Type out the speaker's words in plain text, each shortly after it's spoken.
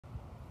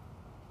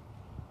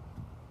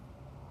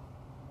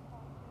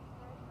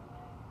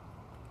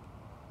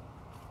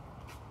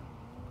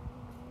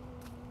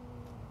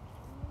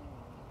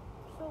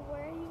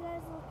where are you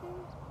guys looking?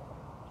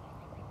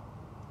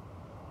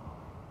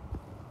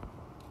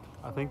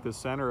 I think the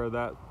center of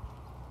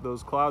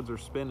those clouds are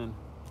spinning.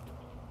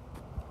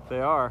 They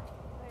are.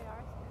 They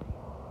are spinning.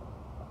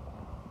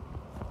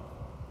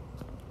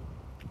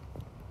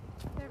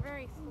 They're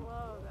very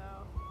slow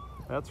though.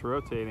 That's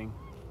rotating.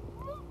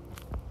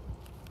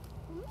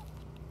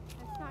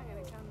 It's not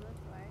going to come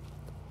this way.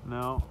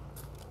 No.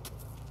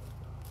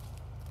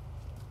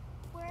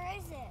 Where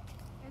is it?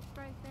 It's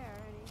right there,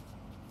 Eddie.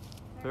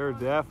 They're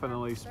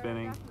definitely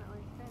spinning. They're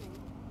definitely spinning.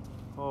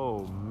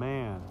 Oh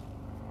man.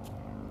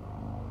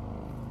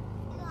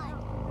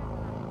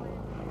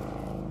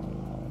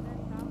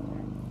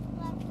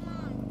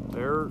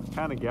 They're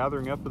kind of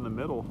gathering up in the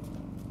middle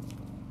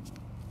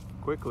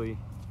quickly.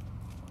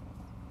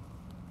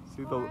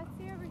 See let's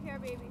see over here,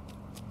 baby.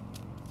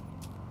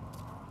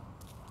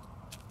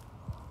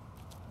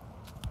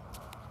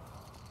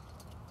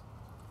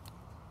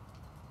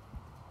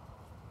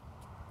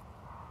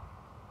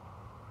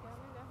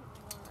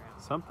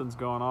 Something's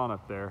going on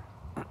up there,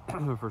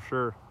 for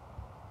sure.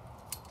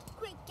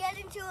 Quick, get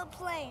into a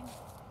plane.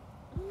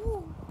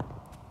 Ooh.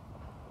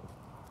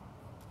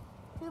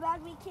 Too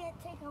bad we can't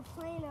take a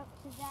plane up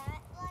to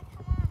that. Like,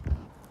 come on.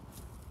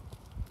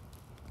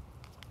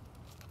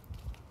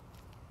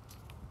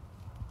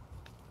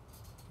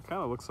 It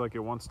kind of looks like it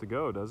wants to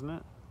go, doesn't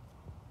it?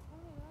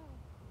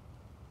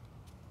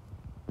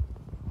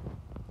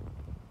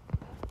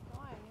 It's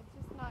flying. It's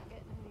just not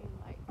getting any,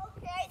 like...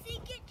 Okay, I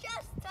think it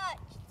just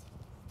touched.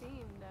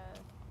 Steam does.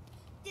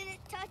 Did it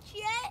touch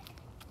yet?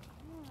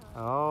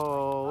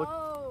 Oh, look.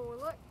 Oh,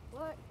 look,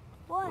 look.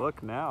 What?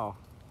 Look now.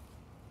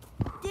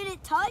 Did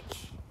it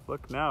touch?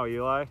 Look now,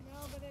 Eli. No,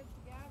 but it's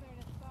gathered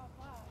itself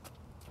up.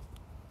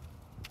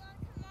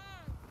 Come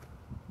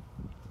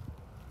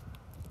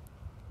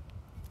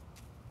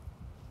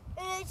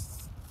on. And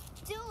it's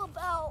still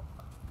about,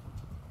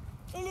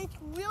 and it's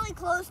really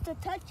close to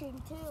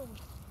touching too.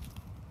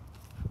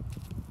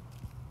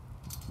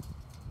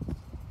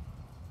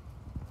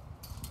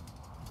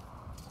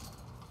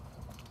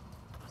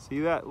 See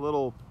that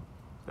little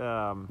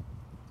I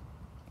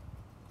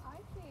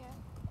see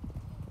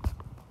it.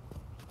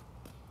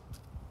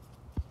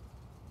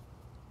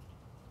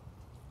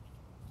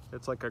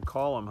 it's like a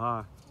column,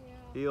 huh?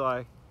 Yeah.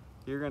 Eli,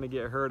 you're gonna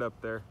get hurt up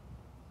there.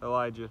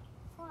 Elijah,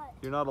 What?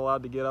 you're not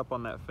allowed to get up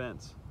on that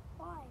fence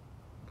Why?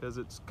 because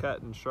it's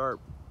cut and sharp.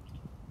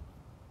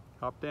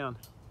 Hop down.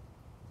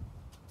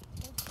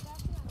 It's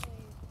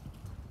definitely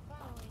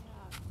funneling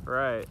up.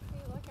 Right.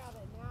 See, look at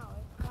it now.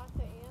 It's got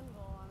the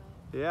anvil on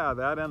it. Yeah,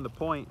 that and the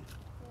point. Yeah.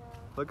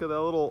 Look at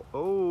that little,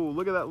 oh,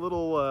 look at that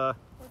little, It's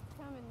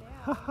coming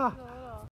down.